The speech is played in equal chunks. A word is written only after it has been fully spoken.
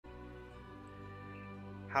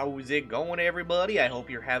How's it going, everybody? I hope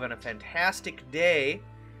you're having a fantastic day.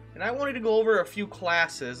 And I wanted to go over a few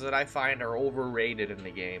classes that I find are overrated in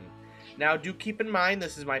the game. Now, do keep in mind,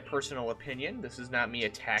 this is my personal opinion. This is not me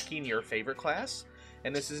attacking your favorite class.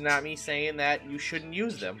 And this is not me saying that you shouldn't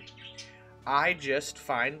use them. I just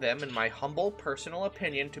find them, in my humble personal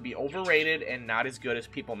opinion, to be overrated and not as good as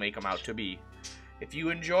people make them out to be. If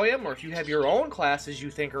you enjoy them, or if you have your own classes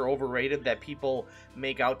you think are overrated that people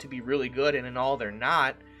make out to be really good and in all they're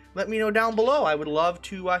not, let me know down below. I would love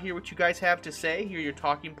to hear what you guys have to say, hear your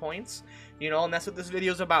talking points, and that's what this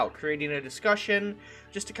video is about, creating a discussion,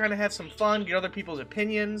 just to kind of have some fun, get other people's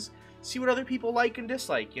opinions, see what other people like and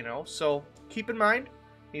dislike, So keep in mind,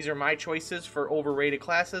 these are my choices for overrated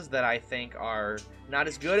classes that I think are not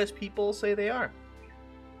as good as people say they are.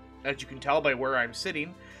 As you can tell by where I'm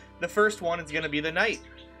sitting, the first one is going to be the Knight.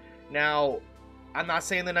 Now, I'm not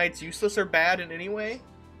saying the Knight's useless or bad in any way.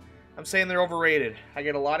 I'm saying they're overrated. I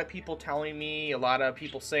get a lot of people telling me, a lot of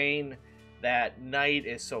people saying that Knight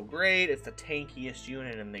is so great, it's the tankiest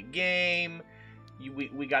unit in the game.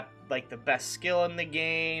 We got like the best skill in the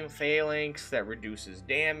game, phalanx that reduces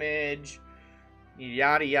damage,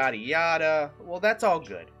 yada yada yada. Well, that's all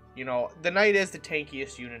good. The Knight is the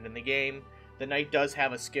tankiest unit in the game. The Knight does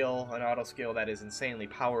have a skill, an auto skill that is insanely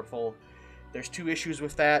powerful. There's two issues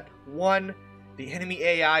with that. One, the enemy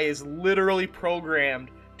AI is literally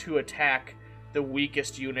programmed to attack the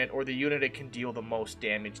weakest unit or the unit it can deal the most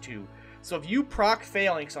damage to. So if you proc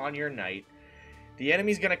phalanx on your Knight, the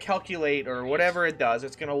enemy's going to calculate, or whatever it does,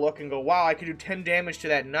 it's going to look and go, wow, I could do 10 damage to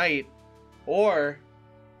that Knight, or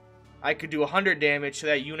I could do 100 damage to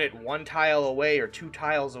that unit 1 tile away, or 2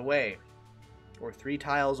 tiles away, or 3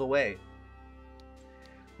 tiles away.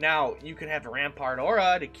 Now, you can have Rampart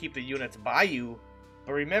Aura to keep the units by you,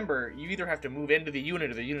 but remember, you either have to move into the unit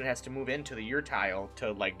or the unit has to move into your tile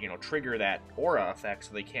to, trigger that aura effect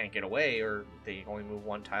so they can't get away, or they only move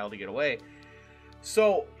 1 tile to get away.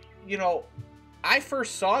 So, I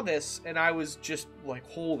first saw this and I was just like,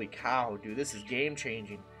 holy cow, dude, this is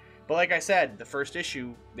game-changing. But like I said, the first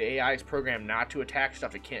issue, the AI is programmed not to attack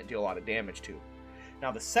stuff it can't deal a lot of damage to.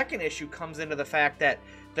 Now, the second issue comes into the fact that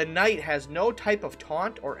the Knight has no type of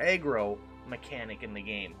taunt or aggro mechanic in the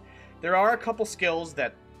game. There are a couple skills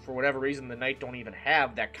that, for whatever reason, the Knight don't even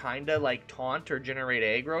have that kind of taunt or generate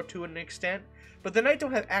aggro to an extent, but the Knight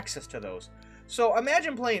don't have access to those. So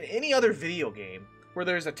imagine playing any other video game where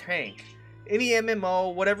there's a tank, any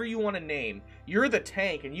MMO, whatever you want to name, you're the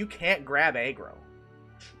tank and you can't grab aggro.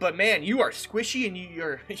 But man, you are squishy and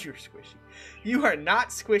you're squishy. You are not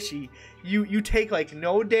squishy. You take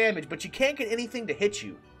no damage, but you can't get anything to hit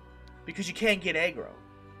you because you can't get aggro.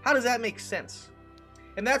 How does that make sense?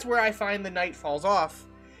 And that's where I find the Knight falls off,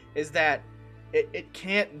 is that it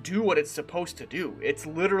can't do what it's supposed to do. It's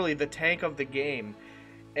literally the tank of the game,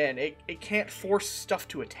 and it can't force stuff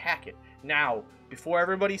to attack it. Now, before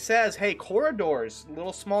everybody says, hey, corridors,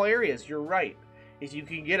 little small areas, you're right. If you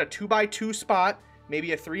can get a 2x2 spot,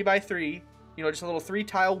 maybe a 3x3, just a little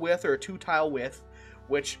 3-tile width or a 2-tile width,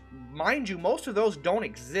 which, mind you, most of those don't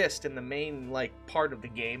exist in the main, part of the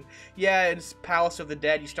game. Yeah, in Palace of the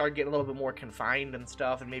Dead, you start getting a little bit more confined and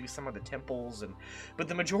stuff, and maybe some of the temples, but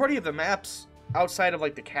the majority of the maps, outside of,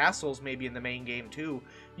 the castles, maybe in the main game, too,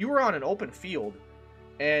 you are on an open field,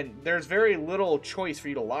 and there's very little choice for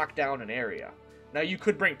you to lock down an area. Now, you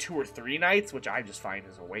could bring 2 or 3 Knights, which I just find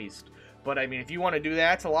is a waste. But, I mean, if you want to do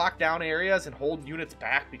that to lock down areas and hold units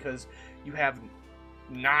back because you have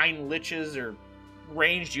 9 liches or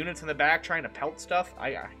ranged units in the back trying to pelt stuff,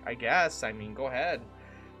 I guess. I mean, go ahead.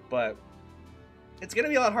 But it's going to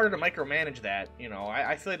be a lot harder to micromanage that,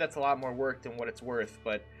 I feel like that's a lot more work than what it's worth.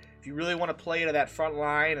 But if you really want to play to that front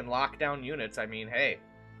line and lock down units, I mean, hey,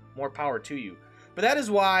 more power to you. But that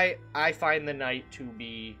is why I find the Knight to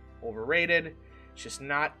be overrated. It's just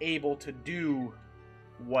not able to do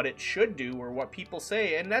what it should do or what people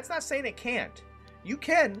say, and that's not saying it can't. You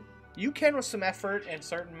can with some effort and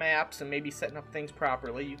certain maps and maybe setting up things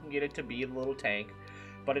properly, you can get it to be a little tank.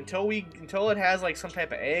 But until it has some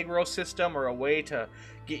type of aggro system or a way to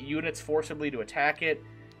get units forcibly to attack it,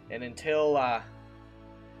 and until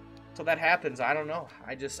that happens, I don't know.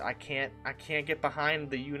 I can't get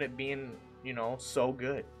behind the unit being so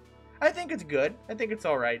good. I think it's good. I think it's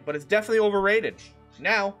alright, but it's definitely overrated.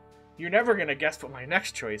 Now, you're never going to guess what my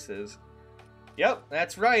next choice is. Yep,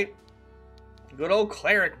 that's right. Good old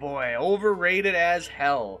Cleric Boy. Overrated as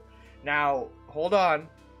hell. Now, hold on.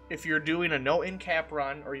 If you're doing a no in-cap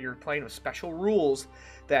run, or you're playing with special rules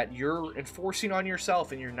that you're enforcing on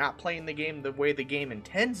yourself and you're not playing the game the way the game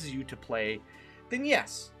intends you to play, then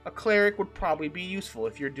yes, a Cleric would probably be useful.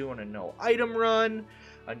 If you're doing a no item run,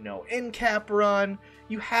 a no end cap run,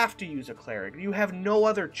 you have to use a cleric. You have no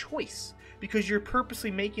other choice, because you're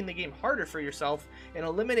purposely making the game harder for yourself and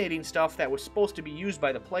eliminating stuff that was supposed to be used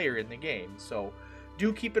by the player in the game. So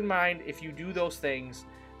do keep in mind, if you do those things,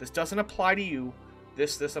 this doesn't apply to you.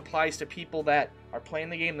 This applies to people that are playing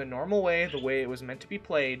the game the normal way, the way it was meant to be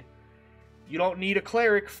played. You don't need a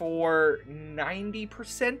cleric for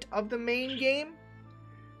 90% of the main game.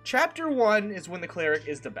 Chapter 1 is when the cleric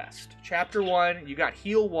is the best. Chapter 1, you got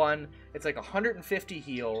heal 1. It's like 150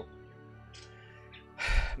 heal.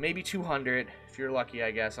 Maybe 200, if you're lucky, I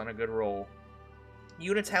guess, on a good roll.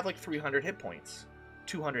 Units have like 300 hit points.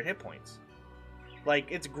 200 hit points.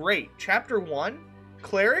 Like, it's great. Chapter 1,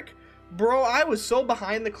 cleric. Bro, I was so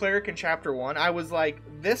behind the cleric in Chapter 1. I was like,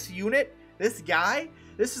 this unit, this guy,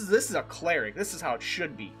 this is a cleric. This is how it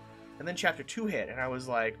should be. And then Chapter 2 hit, and I was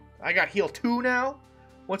like, I got heal 2 now?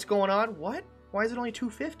 What's going on? What? Why is it only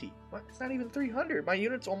 250? What? It's not even 300. My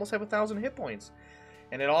units almost have 1,000 hit points.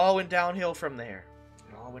 And it all went downhill from there.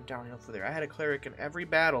 It all went downhill from there. I had a cleric in every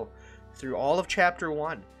battle through all of Chapter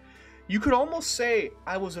 1. You could almost say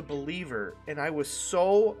I was a believer, and I was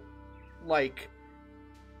so, like,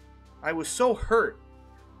 I was so hurt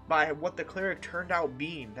by what the cleric turned out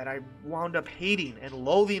being that I wound up hating and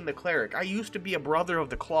loathing the cleric. I used to be a brother of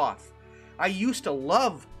the cloth. I used to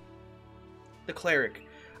love the cleric.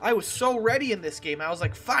 I was so ready in this game. I was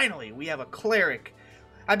like, finally, we have a cleric.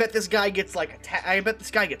 I bet this guy gets like I bet this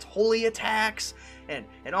guy gets holy attacks and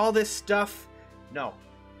all this stuff. No.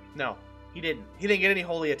 He didn't. He didn't get any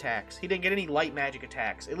holy attacks. He didn't get any light magic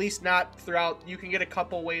attacks. At least not throughout. You can get a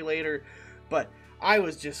couple way later, but I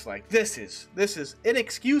was just like, this is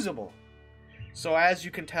inexcusable. So as you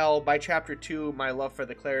can tell, by Chapter 2, my love for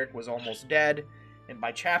the cleric was almost dead. And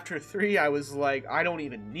by Chapter 3, I was like, I don't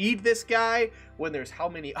even need this guy when there's how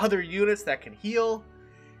many other units that can heal.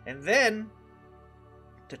 And then,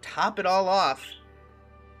 to top it all off,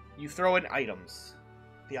 you throw in items.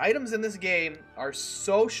 The items in this game are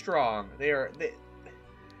so strong.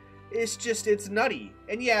 It's nutty.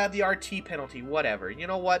 And yeah, the RT penalty, whatever. You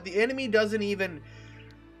know what? The enemy doesn't even...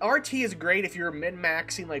 RT is great if you're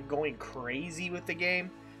min-maxing, like going crazy with the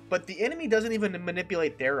game. But the enemy doesn't even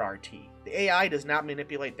manipulate their RT. The AI does not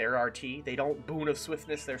manipulate their RT. They don't boon of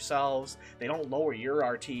swiftness themselves. They don't lower your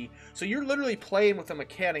RT. So you're literally playing with a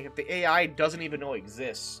mechanic that the AI doesn't even know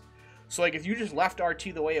exists. So like if you just left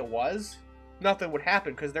RT the way it was, nothing would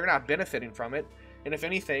happen because they're not benefiting from it. And if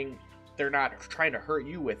anything, they're not trying to hurt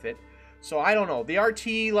you with it. So I don't know. The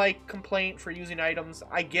RT like complaint for using items,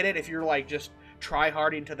 I get it if you're like just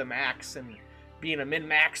try-harding to the max and being a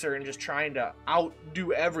min-maxer and just trying to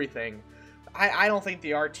outdo everything. I don't think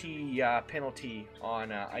the RT penalty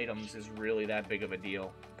on items is really that big of a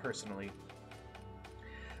deal, personally.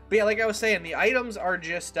 But yeah, like I was saying, the items are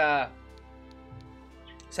just 75%,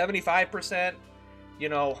 you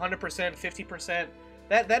know, 100%, 50%.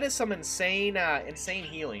 That is some insane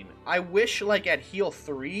healing. I wish, like, at heal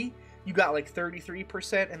 3, you got, like,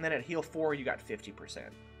 33%, and then at heal 4, you got 50%.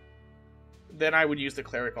 Then I would use the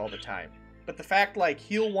cleric all the time. But the fact, like,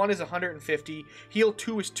 heal 1 is 150, heal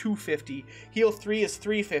 2 is 250, heal 3 is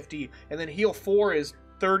 350, and then heal 4 is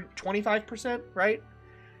 25%, right?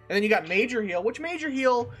 And then you got major heal, which major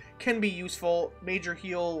heal can be useful. Major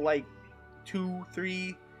heal, like, 2,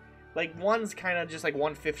 3, like, 1's kind of just, like,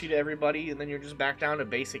 150 to everybody, and then you're just back down to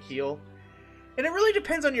basic heal. And it really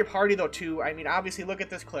depends on your party, though, too. I mean, obviously, look at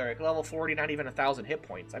this cleric, level 40, not even 1,000 hit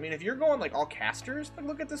points. I mean, if you're going, like, all casters, like,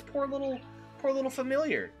 look at this poor little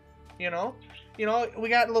familiar. You know, we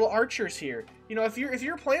got little archers here. You know, if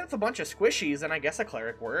you're playing with a bunch of squishies, then I guess a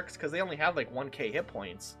cleric works because they only have like 1k hit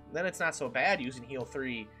points. Then it's not so bad using heal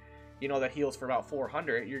 3. You know, that heals for about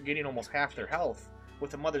 400. You're getting almost half their health. With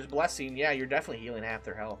the Mother's Blessing, yeah, you're definitely healing half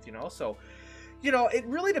their health. You know, so you know it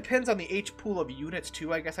really depends on the H pool of units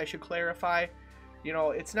too. I guess I should clarify. You know,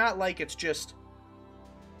 it's not like it's just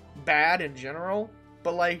bad in general.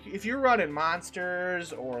 But, like, if you're running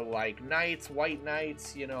monsters or, like, knights, white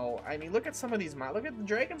knights, you know, I mean, look at some of these look at the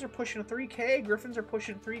dragons are pushing 3k, griffins are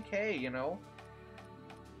pushing 3k, you know.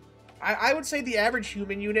 I would say the average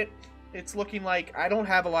human unit, it's looking like, I don't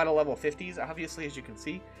have a lot of level 50s, obviously, as you can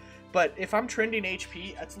see. But if I'm trending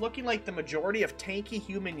HP, it's looking like the majority of tanky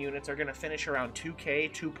human units are going to finish around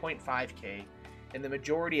 2k, 2.5k. And the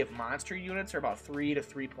majority of monster units are about 3 to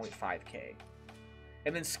 3.5k.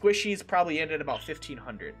 And then squishies probably end at about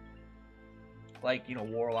 1,500. Like, you know,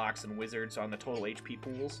 warlocks and wizards on the total HP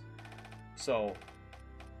pools. So,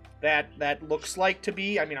 that looks like to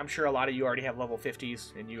be... I mean, I'm sure a lot of you already have level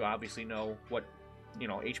 50s, and you obviously know what, you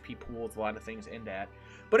know, HP pools, a lot of things end at.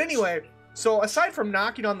 But anyway, so aside from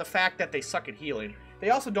knocking on the fact that they suck at healing, they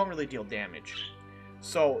also don't really deal damage.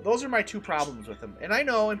 So those are my two problems with them. And I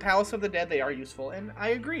know in Palace of the Dead they are useful, and I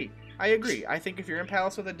agree. I think if you're in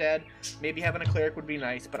Palace of the Dead, maybe having a cleric would be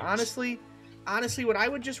nice. But honestly, what I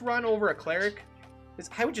would just run over a cleric is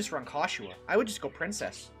I would just run Koshua. I would just go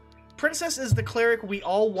Princess. Princess is the cleric we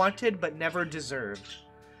all wanted but never deserved.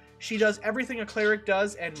 She does everything a cleric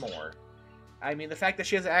does and more. I mean, the fact that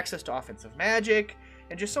she has access to offensive magic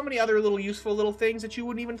and just so many other little useful little things that you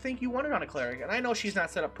wouldn't even think you wanted on a cleric. And I know she's not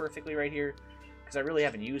set up perfectly right here because I really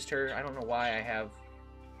haven't used her. I don't know why I have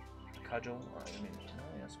Cudgel.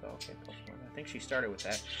 Let's go. Okay, +1. I think she started with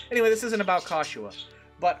that. Anyway, this isn't about Koshua.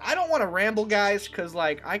 But I don't want to ramble, guys, because,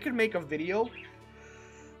 like, I could make a video.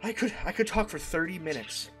 I could talk for 30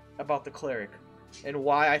 minutes about the cleric and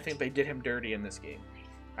why I think they did him dirty in this game.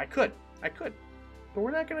 I could. But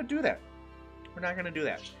we're not going to do that. We're not going to do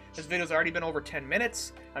that. This video's already been over 10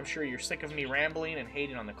 minutes. I'm sure you're sick of me rambling and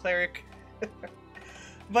hating on the cleric.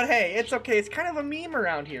 But hey, it's okay. It's kind of a meme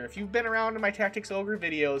around here. If you've been around in my Tactics Ogre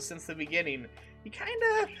videos since the beginning,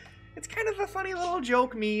 it's kind of a funny little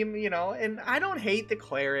joke meme, you know, and I don't hate the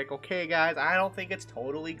cleric, okay, guys? I don't think it's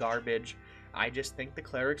totally garbage. I just think the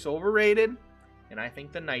cleric's overrated, and I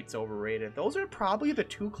think the knight's overrated. Those are probably the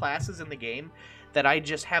two classes in the game that I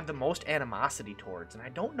just have the most animosity towards, and I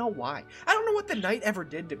don't know why. I don't know what the knight ever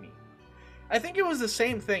did to me. I think it was the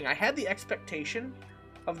same thing. I had the expectation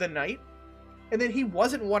of the knight, and then he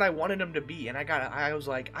wasn't what I wanted him to be, and I was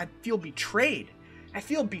like, I feel betrayed. I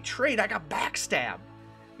got backstabbed,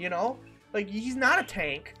 you know? Like, he's not a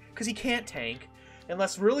tank, because he can't tank,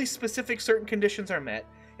 unless really specific certain conditions are met,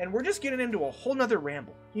 and we're just getting into a whole nother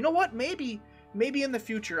ramble. You know what? Maybe in the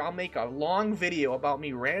future I'll make a long video about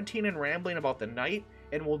me ranting and rambling about the knight,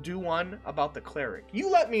 and we'll do one about the cleric. You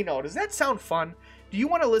let me know. Does that sound fun? Do you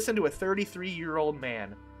want to listen to a 33-year-old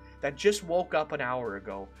man that just woke up an hour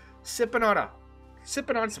ago, sipping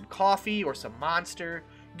on some coffee or some Monster,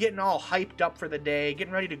 getting all hyped up for the day,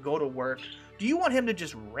 getting ready to go to work? Do you want him to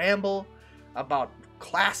just ramble about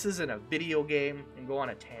classes in a video game and go on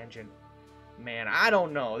a tangent? Man, I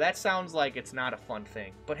don't know. That sounds like it's not a fun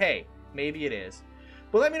thing. But hey, maybe it is.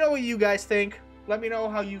 But let me know what you guys think. Let me know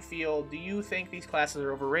how you feel. Do you think these classes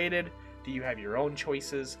are overrated? Do you have your own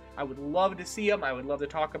choices? I would love to see them. I would love to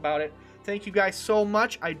talk about it. Thank you guys so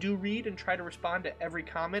much. I do read and try to respond to every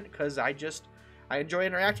comment because I enjoy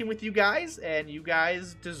interacting with you guys, and you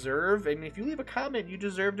guys deserve, and if you leave a comment, you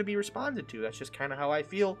deserve to be responded to. That's just kind of how I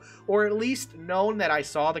feel, or at least known that I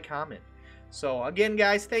saw the comment. So again,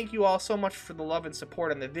 guys, thank you all so much for the love and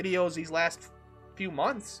support on the videos these last few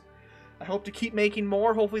months. I hope to keep making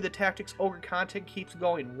more. Hopefully the Tactics Ogre content keeps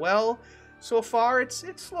going well. So far, it's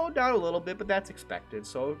slowed down a little bit, but that's expected.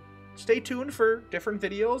 So stay tuned for different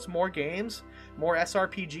videos, more games, more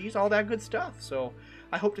SRPGs, all that good stuff. So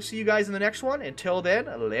I hope to see you guys in the next one. Until then,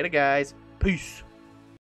 later, guys. Peace.